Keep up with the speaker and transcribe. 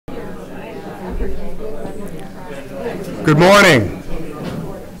Good morning.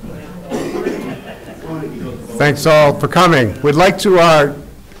 Thanks all for coming. We'd like to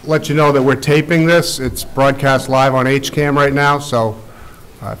let you know that we're taping this. It's broadcast live on HCAM right now, so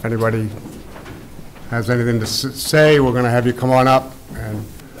if anybody has anything to say, we're going to have you come on up and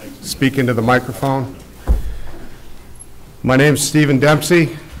speak into the microphone. My name's Stephen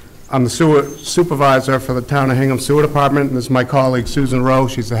Dempsey. I'm the sewer supervisor for the Town of Hingham Sewer Department, and this is my colleague Susan Rowe.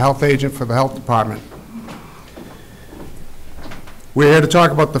 She's the health agent for the health department. We're here to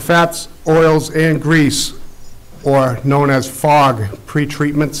talk about the fats, oils, and grease, or known as FOG,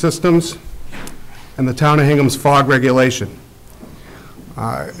 pretreatment systems, and the Town of Hingham's FOG regulation.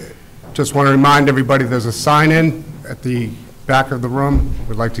 Just want to remind everybody there's a sign-in at the back of the room.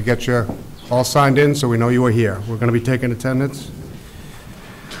 We'd like to get you all signed in so we know you are here. We're going to be taking attendance.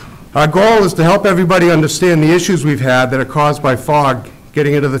 Our goal is to help everybody understand the issues we've had that are caused by FOG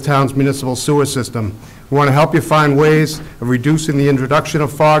getting into the town's municipal sewer system. We want to help you find ways of reducing the introduction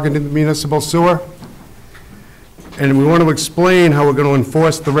of FOG into the municipal sewer. And we want to explain how we're going to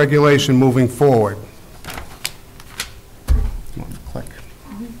enforce the regulation moving forward. Click.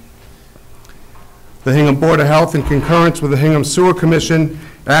 The Hingham Board of Health, in concurrence with the Hingham Sewer Commission,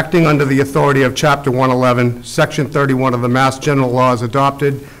 acting under the authority of Chapter 111, Section 31 of the Mass General Laws,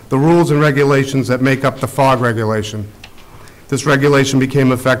 adopted the rules and regulations that make up the FOG regulation. This regulation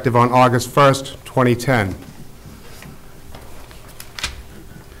became effective on August 1st, 2010.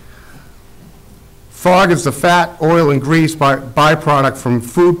 FOG is the fat, oil, and grease byproduct from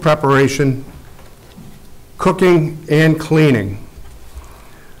food preparation, cooking, and cleaning.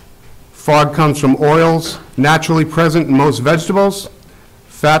 FOG comes from oils naturally present in most vegetables,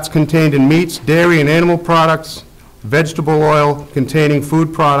 fats contained in meats, dairy, and animal products, vegetable oil containing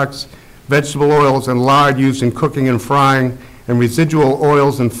food products, vegetable oils and lard used in cooking and frying, and residual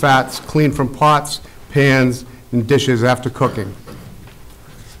oils and fats cleaned from pots, pans, and dishes after cooking.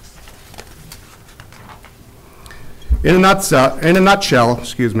 In a nutshell,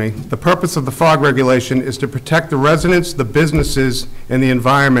 the purpose of the FOG regulation is to protect the residents, the businesses, and the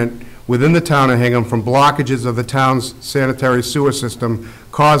environment within the town of Hingham from blockages of the town's sanitary sewer system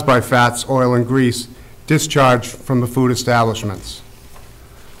caused by fats, oil, and grease discharged from the food establishments.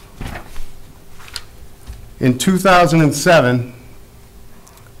 In 2007,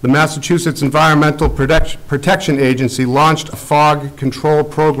 the Massachusetts Environmental Protection Agency launched a FOG control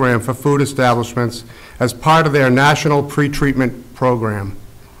program for food establishments as part of their national pretreatment program.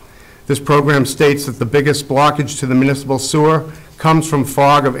 This program states that the biggest blockage to the municipal sewer comes from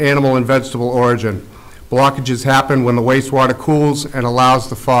FOG of animal and vegetable origin. Blockages happen when the wastewater cools and allows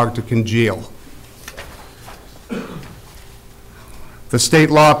the FOG to congeal. The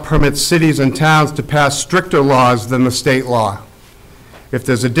state law permits cities and towns to pass stricter laws than the state law. If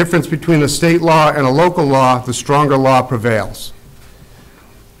there's a difference between the state law and a local law, the stronger law prevails.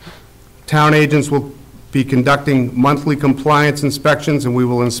 Town agents will be conducting monthly compliance inspections, and we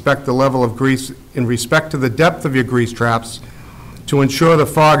will inspect the level of grease in respect to the depth of your grease traps to ensure the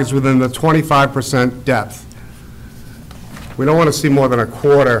FOG is within the 25% depth. We don't want to see more than a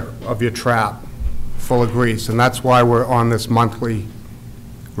quarter of your trap full of grease, and that's why we're on this monthly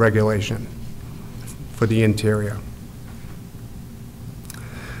regulation for the interior.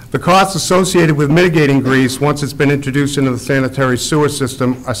 The costs associated with mitigating grease once it's been introduced into the sanitary sewer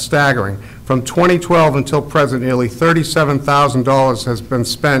system are staggering. From 2012 until present, nearly $37,000 has been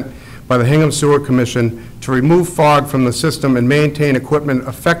spent by the Hingham Sewer Commission to remove FOG from the system and maintain equipment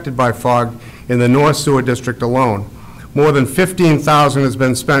affected by FOG in the North Sewer District alone. More than $15,000 has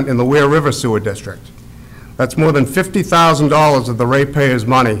been spent in the Weir River Sewer District. That's more than $50,000 of the ratepayers'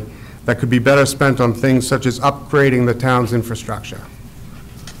 money that could be better spent on things such as upgrading the town's infrastructure.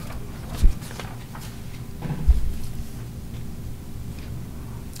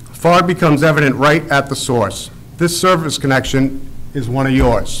 FOG becomes evident right at the source. This service connection is one of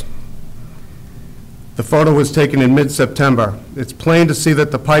yours. The photo was taken in mid-September. It's plain to see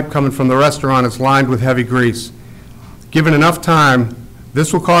that the pipe coming from the restaurant is lined with heavy grease. Given enough time,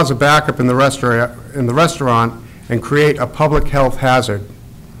 this will cause a backup in the restaurant and create a public health hazard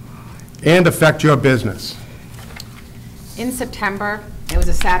and affect your business. In September, it was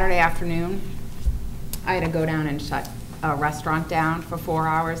a Saturday afternoon, I had to go down and shut a restaurant down for 4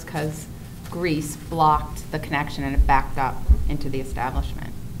 hours because grease blocked the connection and it backed up into the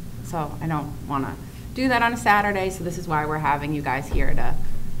establishment. So I don't want to do that on a Saturday, so this is why we're having you guys here to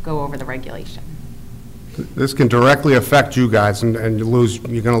go over the regulation. This can directly affect you guys, and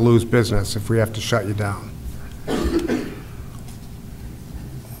you're going to lose business if we have to shut you down.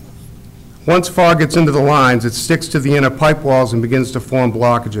 Once FOG gets into the lines, it sticks to the inner pipe walls and begins to form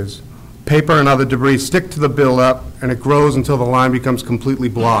blockages. Paper and other debris stick to the buildup, and it grows until the line becomes completely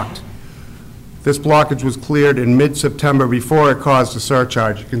blocked. This blockage was cleared in mid-September before it caused a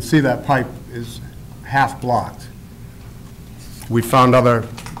surcharge. You can see that pipe is half blocked. We found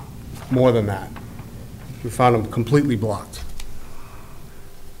more than that. We found them completely blocked.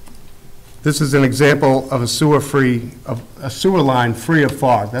 This is an example of a sewer line free of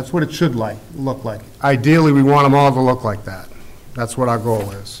fog. That's what it should look like. Ideally, we want them all to look like that. That's what our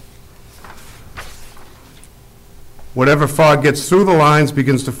goal is. Whatever fog gets through the lines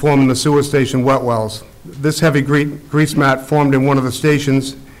begins to form in the sewer station wet wells. This heavy grease mat formed in one of the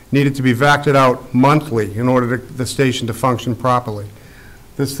stations needed to be vacuumed out monthly in order for the station to function properly.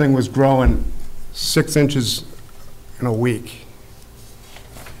 This thing was growing 6 inches in a week.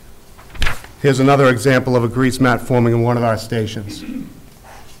 Here's another example of a grease mat forming in one of our stations.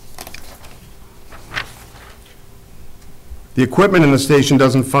 The equipment in the station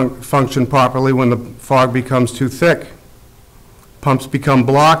doesn't function properly when the fog becomes too thick. Pumps become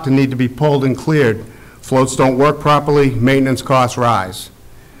blocked and need to be pulled and cleared. Floats don't work properly, maintenance costs rise.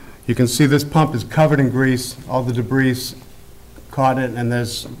 You can see this pump is covered in grease, all the debris caught it, and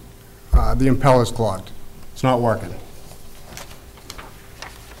there's the impeller's clogged. It's not working.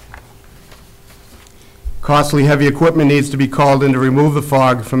 Costly heavy equipment needs to be called in to remove the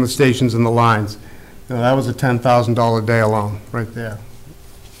fog from the stations and the lines. You know, that was a $10,000 day alone, right there.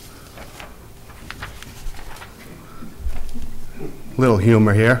 Little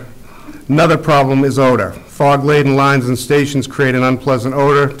humor here. Another problem is odor. Fog-laden lines and stations create an unpleasant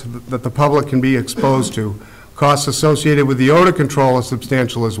odor that the public can be exposed to. Costs associated with the odor control are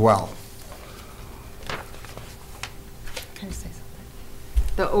substantial as well. Can I say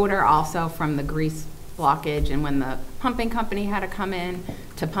something? The odor also from the grease blockage, and when the pumping company had to come in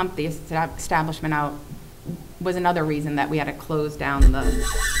to pump the establishment out, was another reason that we had to close down the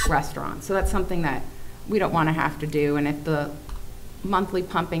restaurant. So that's something that we don't want to have to do, and if the monthly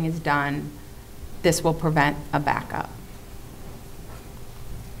pumping is done, this will prevent a backup.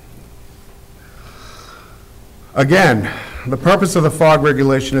 Again, the purpose of the fog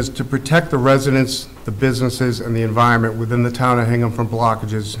regulation is to protect the residents, the businesses, and the environment within the town of Hingham from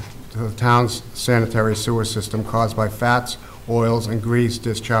blockages to the town's sanitary sewer system caused by fats, oils, and grease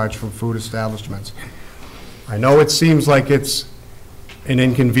discharged from food establishments. I know it seems like it's an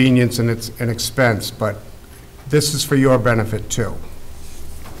inconvenience and it's an expense, but this is for your benefit too.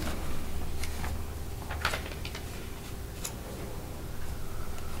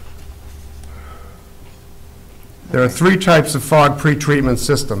 There are 3 types of fog pretreatment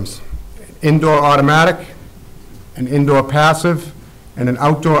systems: indoor automatic, an indoor passive, and an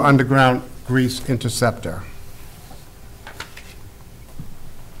outdoor underground grease interceptor.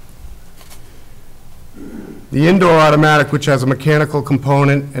 The indoor automatic, which has a mechanical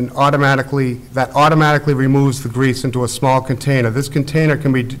component and automatically removes the grease into a small container. This container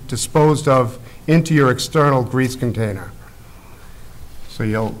can be disposed of into your external grease container. So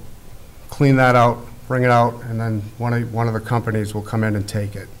you'll clean that out, bring it out, and then one of the companies will come in and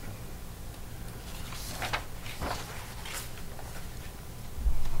take it.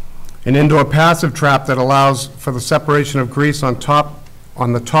 An indoor passive trap that allows for the separation of grease on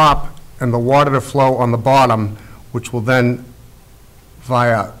the top and the water to flow on the bottom, which will then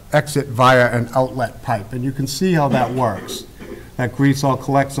exit via an outlet pipe. And you can see how that works. That grease all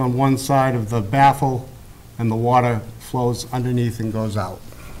collects on one side of the baffle, and the water flows underneath and goes out.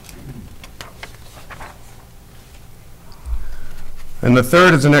 And the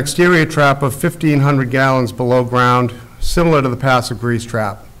third is an exterior trap of 1,500 gallons below ground, similar to the passive grease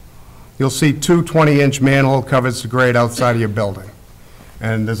trap. You'll see 2 20-inch manhole covers to grade outside of your building.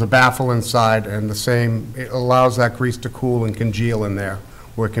 And there's a baffle inside, and it allows that grease to cool and congeal in there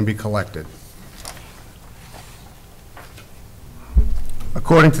where it can be collected.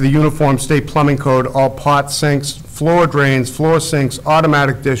 According to the Uniform State Plumbing Code, all pot sinks, floor drains, floor sinks,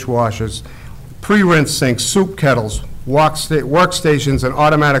 automatic dishwashers, pre-rinse sinks, soup kettles, workstations, and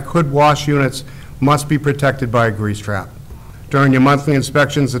automatic hood wash units must be protected by a grease trap. During your monthly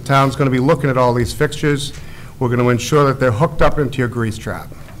inspections, the town's going to be looking at all these fixtures. We're going to ensure that they're hooked up into your grease trap.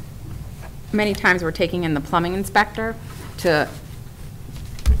 Many times we're taking in the plumbing inspector to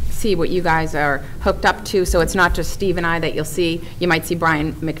see what you guys are hooked up to, so it's not just Steve and I that you'll see. You might see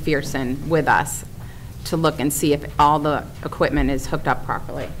Brian McPherson with us to look and see if all the equipment is hooked up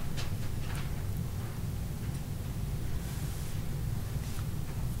properly.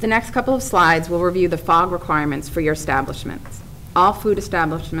 The next couple of slides will review the fog requirements for your establishments. All food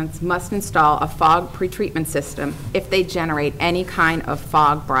establishments must install a fog pretreatment system if they generate any kind of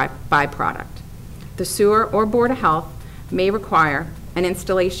fog byproduct. The sewer or Board of Health may require an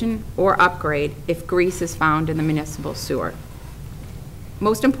installation or upgrade if grease is found in the municipal sewer.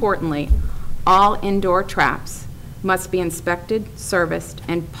 Most importantly, all indoor traps must be inspected, serviced,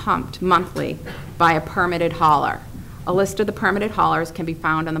 and pumped monthly by a permitted hauler. A list of the permitted haulers can be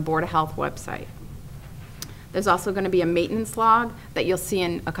found on the Board of Health website. There's also going to be a maintenance log that you'll see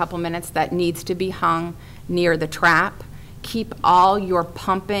in a couple minutes that needs to be hung near the trap. Keep all your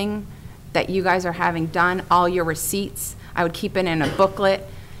pumping that you guys are having done, all your receipts. I would keep it in a booklet.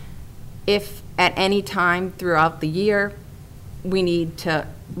 If at any time throughout the year we need to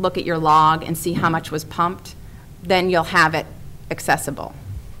look at your log and see how much was pumped, then you'll have it accessible.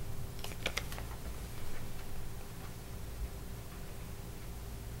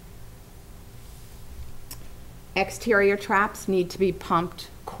 Exterior traps need to be pumped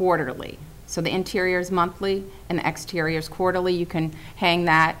quarterly. So the interior is monthly and the exterior is quarterly. You can hang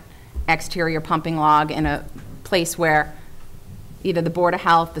that exterior pumping log in a place where either the Board of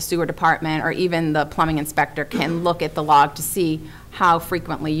Health, the sewer department, or even the plumbing inspector can look at the log to see how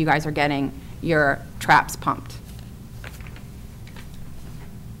frequently you guys are getting your traps pumped.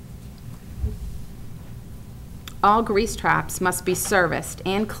 All grease traps must be serviced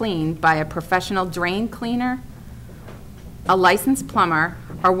and cleaned by a professional drain cleaner, a licensed plumber,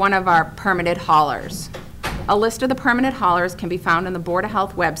 or one of our permitted haulers. A list of the permitted haulers can be found on the Board of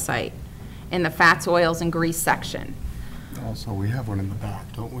Health website in the fats, oils, and grease section. Also, we have one in the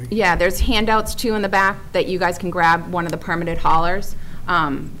back, don't we? Yeah, there's handouts too in the back that you guys can grab one of the permitted haulers.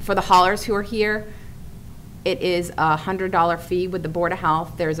 For the haulers who are here, it is a $100 fee with the Board of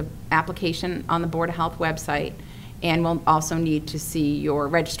Health. There's an application on the Board of Health website, and we'll also need to see your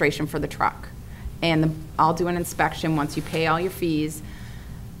registration for the truck. And I'll do an inspection once you pay all your fees.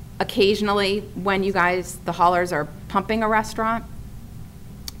 Occasionally, when you guys, the haulers, are pumping a restaurant,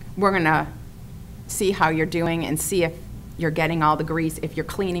 we're gonna see how you're doing and see if you're getting all the grease, if you're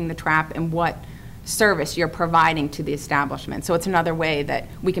cleaning the trap, and what service you're providing to the establishment. So it's another way that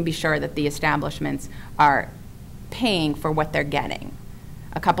we can be sure that the establishments are paying for what they're getting.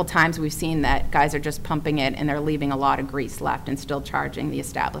 A couple times we've seen that guys are just pumping it and they're leaving a lot of grease left and still charging the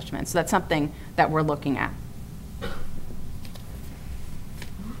establishment. So that's something that we're looking at.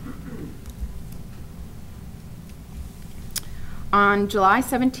 On July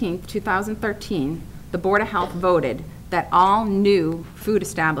 17, 2013, the Board of Health voted that all new food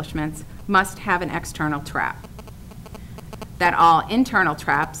establishments must have an external trap, that all internal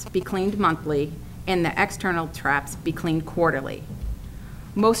traps be cleaned monthly and the external traps be cleaned quarterly.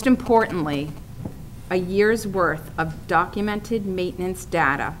 Most importantly, a year's worth of documented maintenance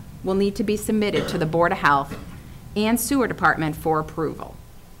data will need to be submitted to the Board of Health and Sewer Department for approval.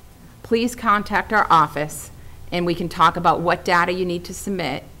 Please contact our office and we can talk about what data you need to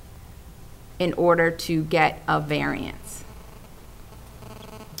submit in order to get a variance.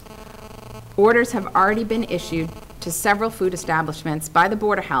 Orders have already been issued to several food establishments by the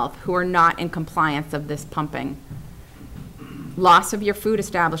Board of Health who are not in compliance of this pumping. Loss of your food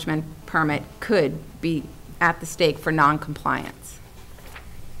establishment permit could be at the stake for non-compliance.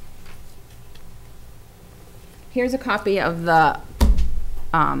 Here's a copy of the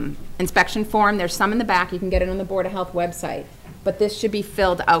inspection form. There's some in the back. You can get it on the Board of Health website. But this should be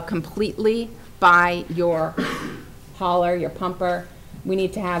filled out completely by your hauler, your pumper. We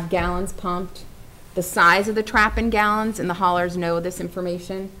need to have gallons pumped, the size of the trap in gallons, and the haulers know this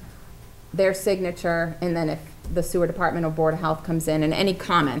information, their signature, and then if the Sewer Department or Board of Health comes in, and any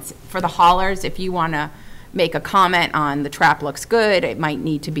comments. For the haulers, if you want to make a comment on the trap looks good, it might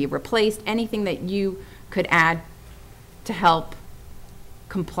need to be replaced, anything that you could add to help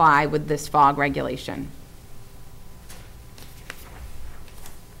comply with this fog regulation.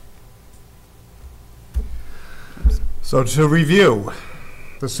 So to review,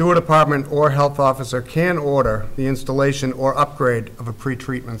 the sewer department or health officer can order the installation or upgrade of a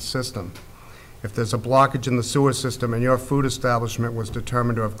pretreatment system. If there's a blockage in the sewer system and your food establishment was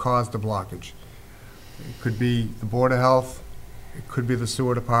determined to have caused the blockage, it could be the Board of Health, it could be the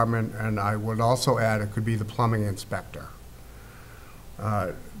sewer department, and I would also add it could be the plumbing inspector.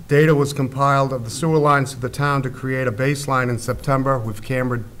 Data was compiled of the sewer lines to the town to create a baseline in September. We've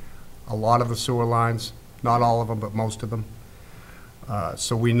cambered a lot of the sewer lines, not all of them, but most of them.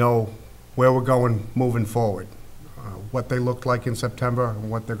 So we know where we're going moving forward, what they looked like in September and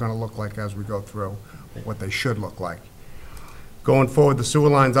what they're going to look like as we go through, what they should look like. Going forward, the sewer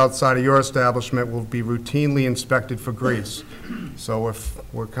lines outside of your establishment will be routinely inspected for grease. So if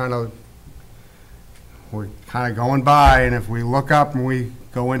we're kind of going by, and if we look up and we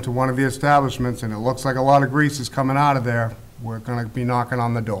go into one of the establishments and it looks like a lot of grease is coming out of there, we're going to be knocking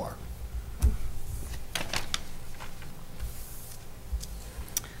on the door.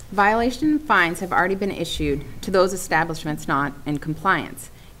 Violation fines have already been issued to those establishments not in compliance.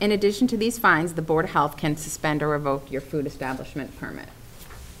 In addition to these fines, the Board of Health can suspend or revoke your food establishment permit.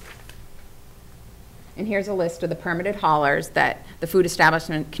 And here's a list of the permitted haulers that the food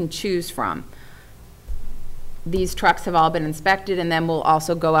establishment can choose from. These trucks have all been inspected, and then we'll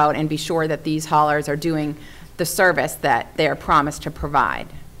also go out and be sure that these haulers are doing the service that they're promised to provide.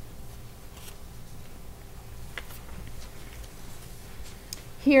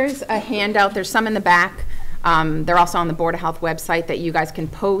 Here's a handout. There's some in the back. They're also on the Board of Health website that you guys can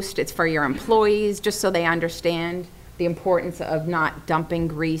post. It's for your employees, just so they understand the importance of not dumping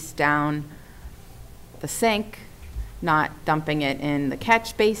grease down the sink, not dumping it in the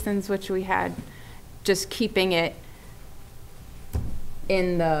catch basins, which we had, just keeping it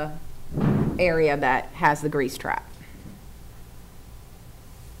in the area that has the grease trap.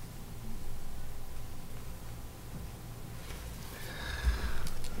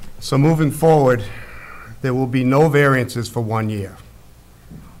 So moving forward, there will be no variances for 1 year.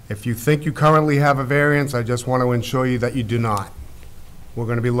 If you think you currently have a variance, I just want to ensure you that you do not. We're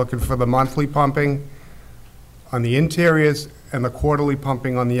going to be looking for the monthly pumping on the interiors and the quarterly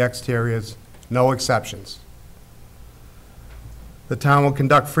pumping on the exteriors, no exceptions. The town will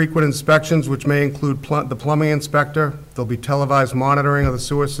conduct frequent inspections, which may include the plumbing inspector. There'll be televised monitoring of the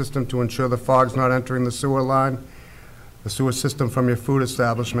sewer system to ensure the fog's not entering the sewer line, the sewer system from your food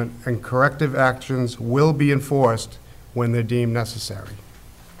establishment, and corrective actions will be enforced when they're deemed necessary.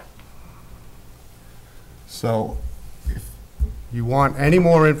 So if you want any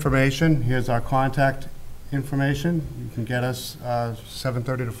more information, here's our contact information. You can get us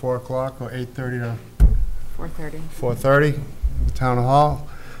 7:30 to 4 o'clock or 8:30 to 4:30. 4:30, the town hall.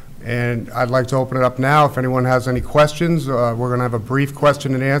 And I'd like to open it up now. If anyone has any questions, we're going to have a brief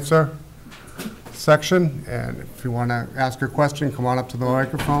question and answer section. And if you want to ask your question, come on up to the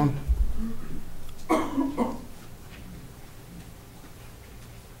microphone.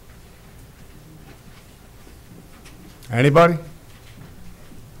 Anybody?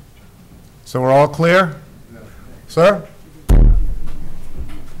 So we're all clear? No. Sir?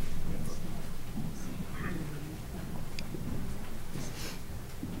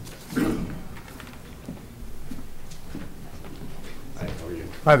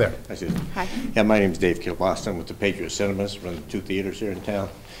 Hi there. Hi. Yeah, my name's Dave Kilboston with the Patriot Cinemas, run the 2 theaters here in town.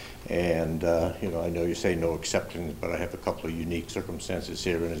 And, you know, I know you say no exceptions, but I have a couple of unique circumstances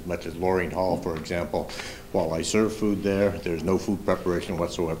here, in as much as Loring Hall, for example, while I serve food there, there's no food preparation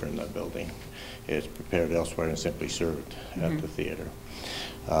whatsoever in that building. It's prepared elsewhere and simply served at the theater.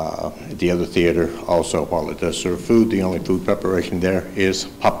 At the other theater, also, while it does serve food, the only food preparation there is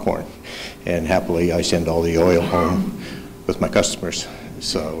popcorn. And happily, I send all the oil home with my customers.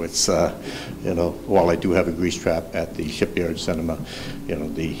 So it's, you know, while I do have a grease trap at the Shipyard Cinema, you know,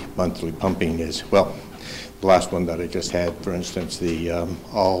 the monthly pumping is, well, the last one that I just had, for instance, the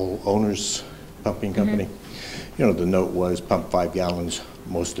All Owners Pumping Company, you know, the note was pump 5 gallons,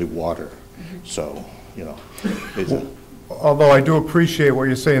 mostly water. So, you know, it's although I do appreciate what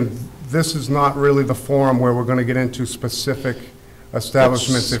you're saying, this is not really the forum where we're going to get into specific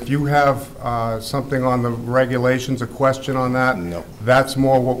establishments. If you have something on the regulations, a question on that, no. That's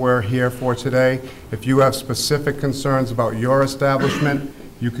more what we're here for today. If you have specific concerns about your establishment,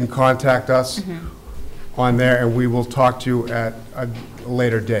 you can contact us on there, and we will talk to you at a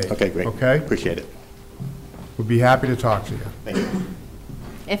later date. Okay, great. Okay? Appreciate it. We'd be happy to talk to you. Thank you.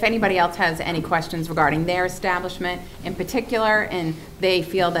 If anybody else has any questions regarding their establishment in particular, and they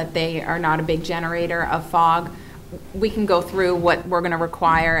feel that they are not a big generator of fog, we can go through what we're going to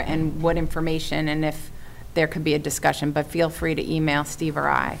require and what information, and if there could be a discussion, but feel free to email Steve or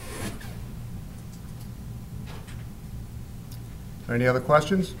I. Any other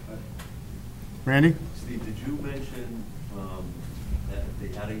questions? Randy? Steve, did you mention that if they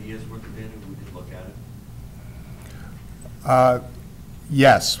had a year's worth of data, we could look at it?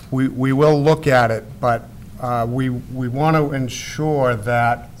 Yes, we will look at it, but we want to ensure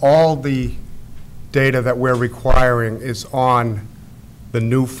that all the data that we're requiring is on the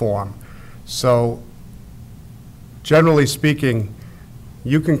new form. So generally speaking,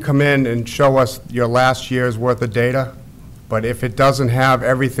 you can come in and show us your last year's worth of data, but if it doesn't have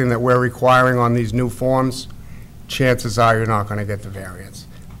everything that we're requiring on these new forms, chances are you're not going to get the variance.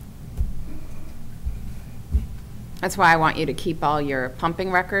 That's why I want you to keep all your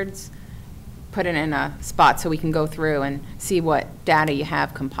pumping records, put it in a spot so we can go through and see what data you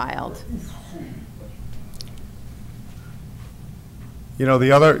have compiled. You know,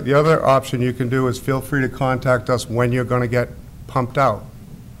 the other option you can do is feel free to contact us when you're going to get pumped out.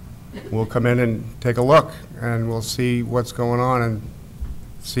 We'll come in and take a look, and we'll see what's going on and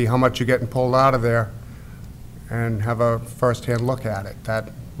see how much you're getting pulled out of there, and have a first-hand look at it.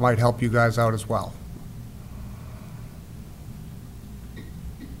 That might help you guys out as well.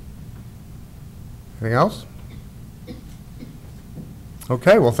 Anything else?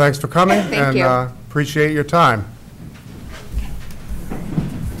 Okay, well, thanks for coming. Thank you. And appreciate your time.